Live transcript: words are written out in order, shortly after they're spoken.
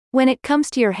When it comes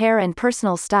to your hair and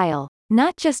personal style,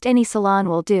 not just any salon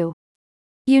will do.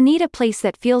 You need a place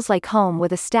that feels like home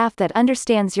with a staff that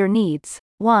understands your needs,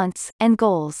 wants, and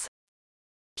goals.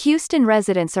 Houston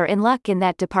residents are in luck in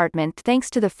that department thanks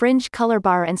to the Fringe Color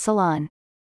Bar and Salon.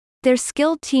 Their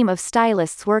skilled team of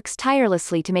stylists works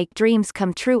tirelessly to make dreams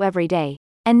come true every day,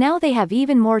 and now they have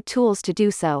even more tools to do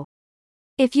so.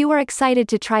 If you are excited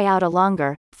to try out a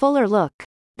longer, fuller look,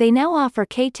 they now offer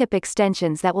K-tip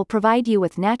extensions that will provide you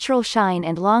with natural shine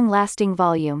and long-lasting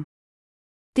volume.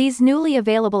 These newly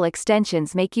available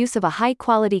extensions make use of a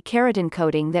high-quality keratin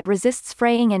coating that resists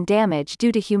fraying and damage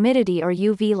due to humidity or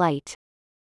UV light.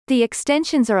 The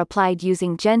extensions are applied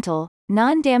using gentle,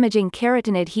 non-damaging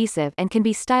keratin adhesive and can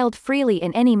be styled freely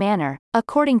in any manner,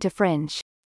 according to Fringe.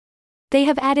 They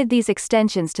have added these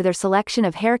extensions to their selection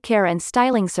of hair care and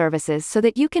styling services so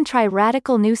that you can try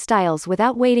radical new styles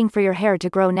without waiting for your hair to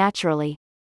grow naturally.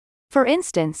 For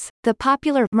instance, the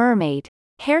popular mermaid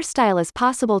hairstyle is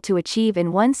possible to achieve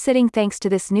in one sitting thanks to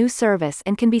this new service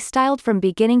and can be styled from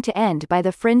beginning to end by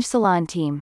the Fringe Salon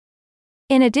team.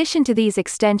 In addition to these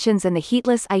extensions and the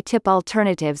heatless I-tip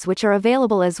alternatives which are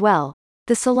available as well,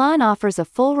 the salon offers a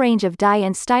full range of dye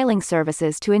and styling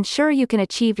services to ensure you can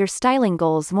achieve your styling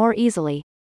goals more easily.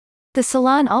 The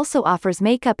salon also offers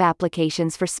makeup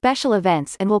applications for special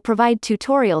events and will provide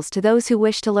tutorials to those who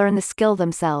wish to learn the skill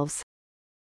themselves.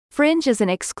 Fringe is an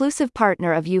exclusive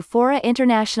partner of Euphora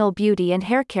International Beauty and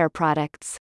Hair Care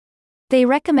products. They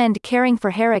recommend caring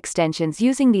for hair extensions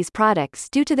using these products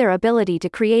due to their ability to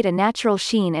create a natural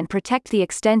sheen and protect the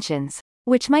extensions,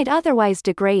 which might otherwise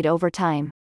degrade over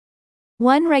time.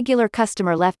 One regular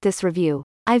customer left this review: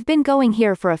 "I've been going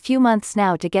here for a few months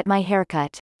now to get my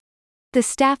haircut. The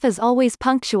staff is always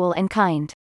punctual and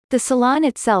kind. The salon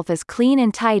itself is clean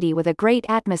and tidy with a great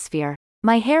atmosphere.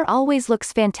 My hair always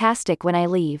looks fantastic when I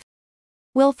leave.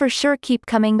 Will for sure keep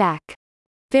coming back."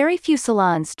 Very few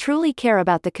salons truly care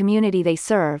about the community they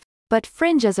serve, but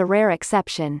Fringe is a rare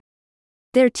exception.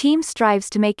 Their team strives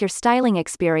to make your styling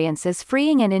experience as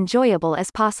freeing and enjoyable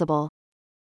as possible.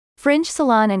 Fringe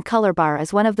Salon and Color Bar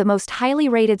is one of the most highly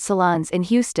rated salons in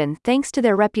Houston thanks to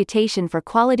their reputation for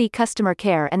quality customer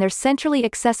care and their centrally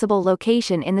accessible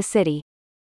location in the city.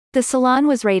 The salon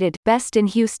was rated Best in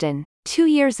Houston 2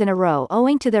 years in a row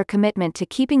owing to their commitment to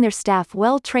keeping their staff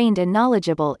well trained and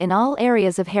knowledgeable in all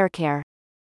areas of hair care.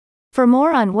 For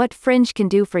more on what Fringe can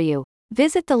do for you,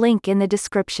 visit the link in the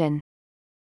description.